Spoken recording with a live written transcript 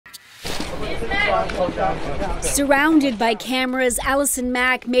Surrounded by cameras, Allison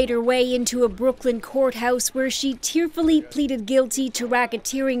Mack made her way into a Brooklyn courthouse where she tearfully pleaded guilty to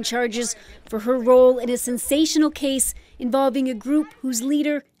racketeering charges for her role in a sensational case involving a group whose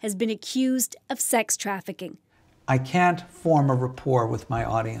leader has been accused of sex trafficking. I can't form a rapport with my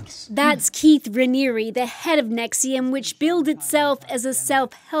audience. That's Keith Raniere, the head of NXIVM, which billed itself as a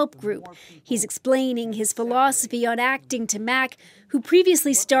self-help group. He's explaining his philosophy on acting to Mack, who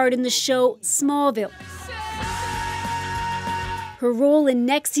previously starred in the show Smallville. Her role in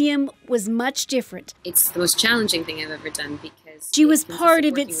NXIVM was much different. It's the most challenging thing I've ever done because she was part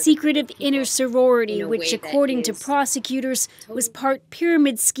of its secretive inner sorority, which, according to prosecutors, was part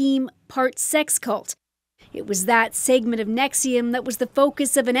pyramid scheme, part sex cult. It was that segment of NXIVM that was the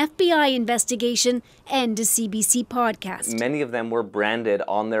focus of an FBI investigation and a CBC podcast. Many of them were branded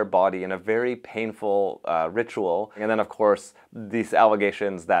on their body in a very painful ritual. And then, of course, these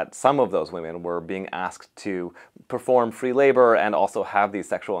allegations that some of those women were being asked to perform free labor and also have these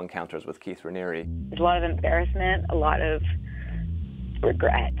sexual encounters with Keith Raniere. There's a lot of embarrassment, a lot of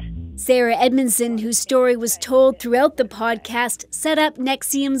regret. Sarah Edmondson, whose story was told throughout the podcast, set up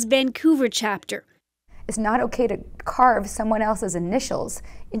NXIVM's Vancouver chapter. It's not okay to carve someone else's initials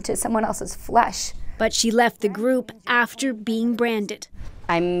into someone else's flesh. But she left the group after being branded.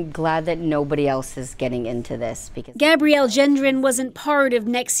 I'm glad that nobody else is getting into this. Because Gabrielle Gendron wasn't part of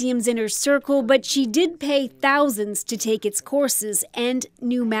NXIVM's inner circle, but she did pay thousands to take its courses and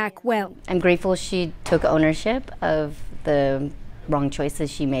knew Mack well. I'm grateful she took ownership of the wrong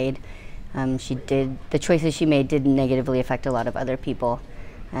choices she made. The choices she made did negatively affect a lot of other people.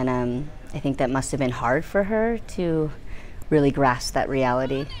 And I think that must have been hard for her to really grasp that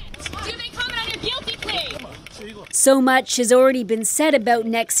reality. Do they comment on your guilty plea? So much has already been said about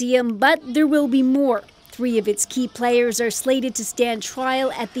NXIVM, but there will be more. 3 of its key players are slated to stand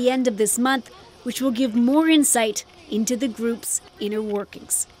trial at the end of this month, which will give more insight into the group's inner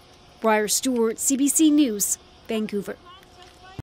workings. Briar Stewart, CBC News, Vancouver.